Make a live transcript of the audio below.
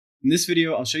In this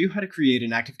video, I'll show you how to create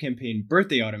an ActiveCampaign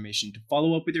birthday automation to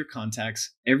follow up with your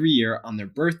contacts every year on their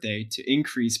birthday to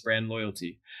increase brand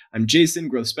loyalty. I'm Jason,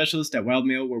 Growth Specialist at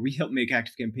Wildmail, where we help make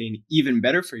ActiveCampaign even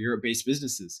better for Europe-based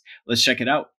businesses. Let's check it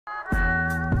out.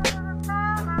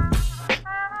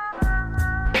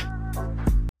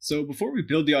 So before we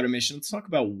build the automation, let's talk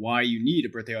about why you need a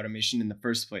birthday automation in the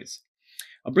first place.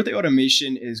 A birthday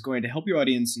automation is going to help your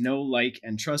audience know, like,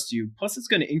 and trust you, plus it's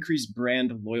going to increase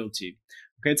brand loyalty.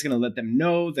 Okay, it's going to let them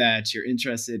know that you're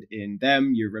interested in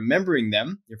them, you're remembering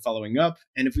them, you're following up.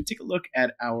 And if we take a look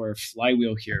at our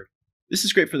flywheel here, this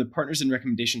is great for the partners and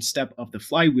recommendation step of the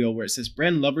flywheel, where it says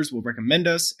brand lovers will recommend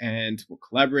us and will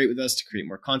collaborate with us to create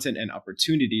more content and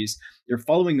opportunities. They're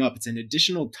following up. It's an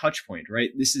additional touch point,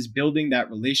 right? This is building that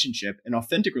relationship, an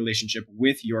authentic relationship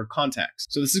with your contacts.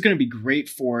 So this is going to be great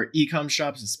for e-com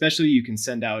shops, especially. You can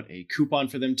send out a coupon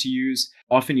for them to use.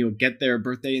 Often you'll get their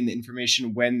birthday and the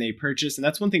information when they purchase. And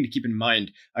that's one thing to keep in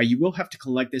mind. You will have to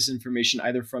collect this information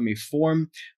either from a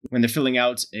form when they're filling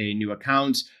out a new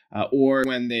account, or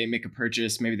when they make a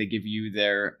purchase, maybe they give you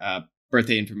their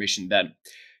birthday information then.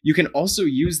 You can also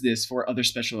use this for other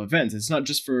special events. It's not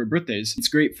just for birthdays. It's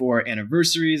great for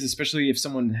anniversaries, especially if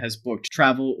someone has booked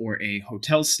travel or a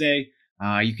hotel stay.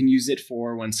 You can use it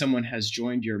for when someone has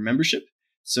joined your membership.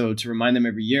 So to remind them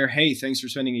every year, hey, thanks for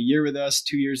spending a year with us,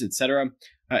 2 years, etc.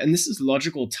 And this is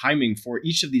logical timing for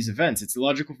each of these events. It's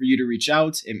logical for you to reach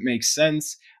out. It makes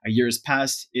sense. A year has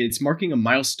passed. It's marking a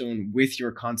milestone with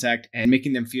your contact and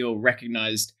making them feel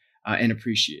recognized and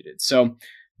appreciated. So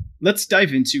let's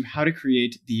dive into how to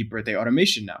create the birthday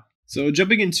automation now. So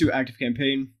jumping into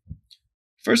ActiveCampaign,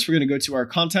 first we're going to go to our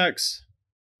contacts.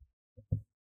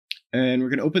 And we're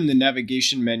going to open the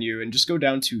navigation menu and just go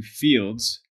down to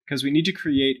fields, because we need to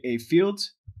create a field,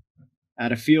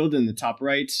 add a field in the top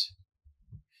right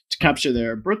to capture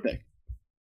their birthday.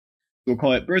 We'll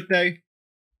call it birthday.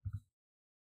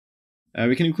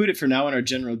 We can include it for now in our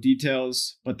general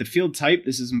details, but the field type,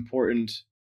 this is important,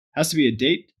 has to be a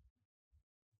date,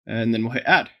 and then we'll hit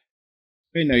add.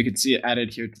 Okay, now you can see it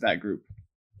added here to that group.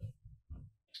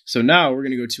 So now we're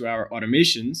going to go to our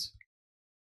automations,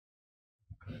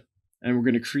 and we're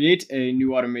going to create a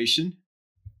new automation.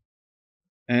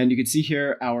 And you can see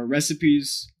here our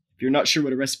recipes. If you're not sure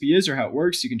what a recipe is or how it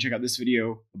works, you can check out this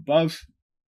video above.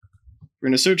 We're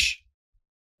going to search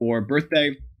for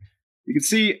birthday. You can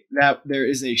see that there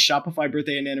is a Shopify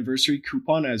birthday and anniversary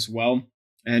coupon as well.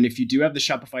 And if you do have the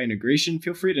Shopify integration,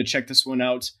 feel free to check this one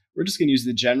out. We're just going to use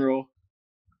the general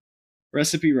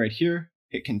recipe right here,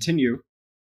 hit continue.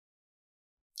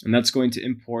 And that's going to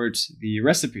import the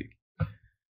recipe.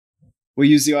 We'll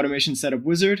use the automation setup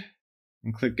wizard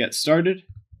and click get started.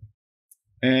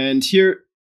 And here,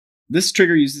 this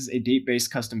trigger uses a date-based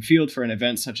custom field for an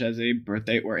event such as a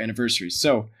birthday or anniversary.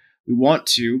 So we want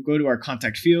to go to our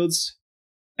contact fields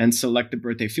and select the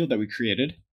birthday field that we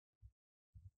created.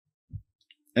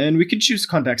 And we can choose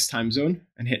contact's time zone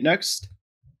and hit next.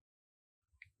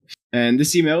 And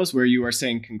this email is where you are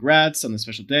saying congrats on the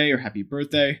special day or happy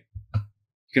birthday.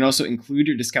 You can also include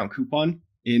your discount coupon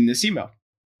in this email.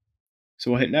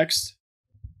 So we'll hit next.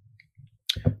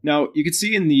 Now, you can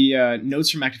see in the notes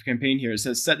from ActiveCampaign here, it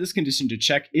says set this condition to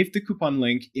check if the coupon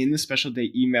link in the special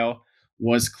day email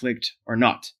was clicked or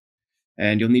not.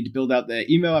 And you'll need to build out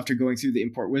the email after going through the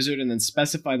import wizard and then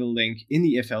specify the link in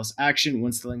the if else action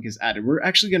once the link is added. We're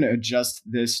actually going to adjust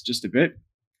this just a bit.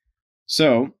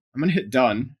 So I'm going to hit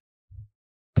done.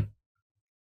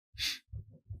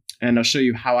 And I'll show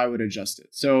you how I would adjust it.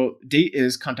 So date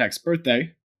is contact's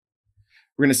birthday.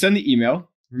 We're going to send the email.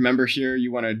 Remember here,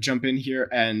 you want to jump in here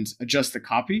and adjust the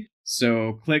copy.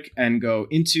 So click and go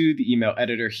into the email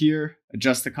editor here,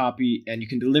 adjust the copy, and you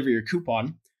can deliver your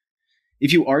coupon.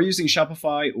 If you are using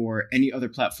Shopify or any other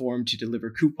platform to deliver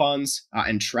coupons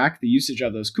and track the usage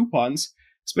of those coupons,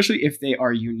 especially if they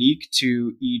are unique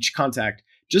to each contact,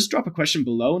 just drop a question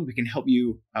below and we can help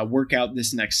you work out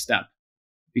this next step.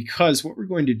 Because what we're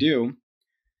going to do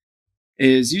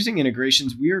is, using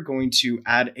integrations, we are going to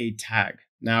add a tag.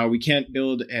 Now, we can't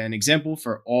build an example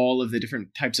for all of the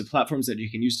different types of platforms that you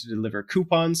can use to deliver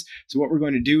coupons. So what we're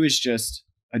going to do is just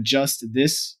adjust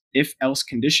this if-else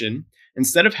condition.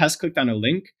 Instead of has clicked on a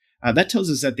link, that tells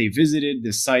us that they visited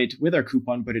the site with our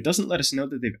coupon, but it doesn't let us know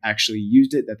that they've actually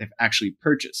used it, that they've actually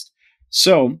purchased.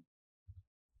 So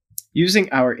using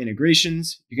our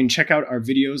integrations, you can check out our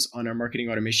videos on our marketing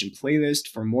automation playlist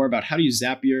for more about how to use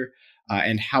Zapier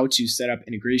and how to set up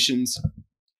integrations,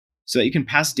 so that you can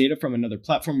pass data from another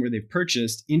platform where they've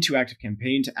purchased into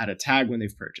ActiveCampaign to add a tag when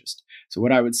they've purchased. So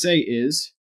what I would say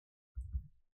is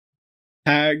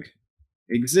tag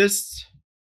exists.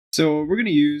 So we're going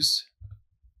to use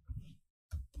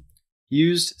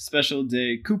used special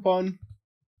day coupon,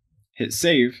 hit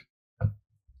save.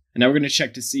 And now we're going to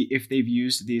check to see if they've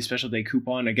used the special day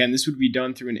coupon. Again, this would be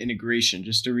done through an integration.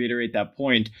 Just to reiterate that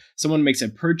point, someone makes a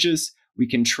purchase, we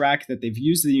can track that they've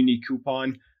used the unique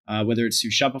coupon, whether it's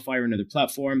through Shopify or another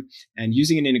platform. And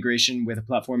using an integration with a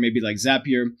platform maybe like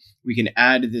Zapier, we can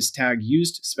add this tag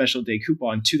used special day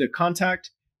coupon to the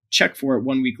contact, check for it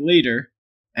 1 week later.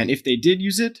 And if they did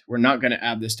use it, we're not going to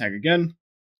add this tag again.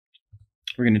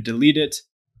 We're going to delete it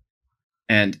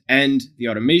and end the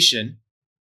automation.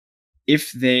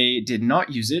 If they did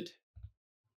not use it,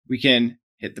 we can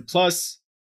hit the plus,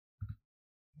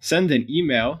 send an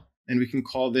email, and we can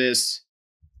call this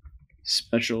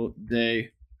special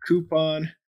day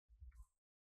coupon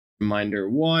reminder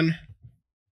 1.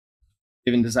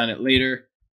 Even design it later.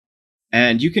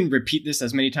 And you can repeat this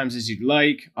as many times as you'd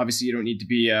like. Obviously, you don't need to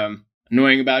be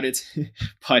annoying about it,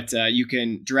 but you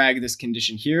can drag this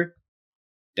condition here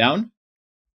down.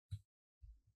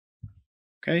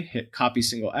 Okay, hit copy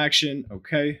single action.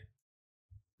 Okay.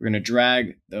 We're going to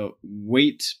drag the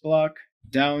wait block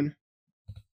down,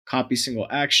 copy single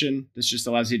action. This just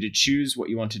allows you to choose what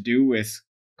you want to do with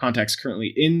contacts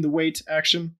currently in the wait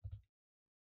action.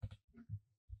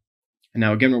 And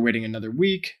now again, we're waiting another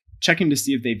week, checking to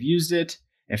see if they've used it.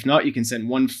 If not, you can send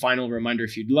one final reminder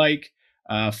if you'd like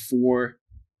for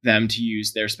them to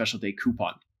use their special day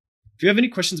coupon. If you have any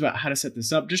questions about how to set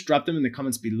this up, just drop them in the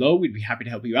comments below. We'd be happy to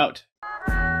help you out.